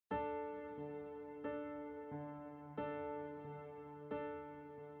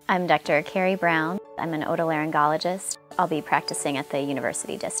I'm Dr. Carrie Brown. I'm an otolaryngologist. I'll be practicing at the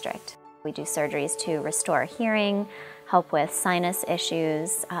University District. We do surgeries to restore hearing, help with sinus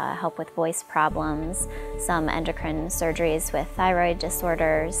issues, help with voice problems, some endocrine surgeries with thyroid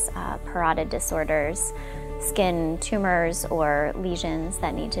disorders, parotid disorders, skin tumors or lesions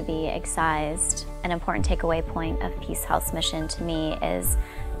that need to be excised. An important takeaway point of PeaceHealth's mission to me is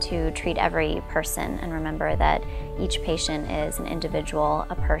to treat every person and remember that each patient is an individual,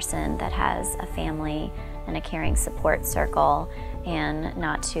 a person that has a family and a caring support circle, and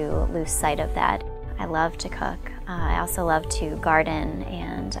not to lose sight of that. I love to cook. I also love to garden,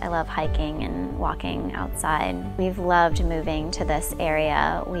 and I love hiking and walking outside. We've loved moving to this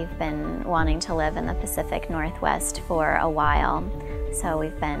area. We've been wanting to live in the Pacific Northwest for a while, so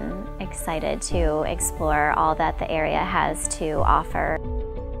we've been excited to explore all that the area has to offer.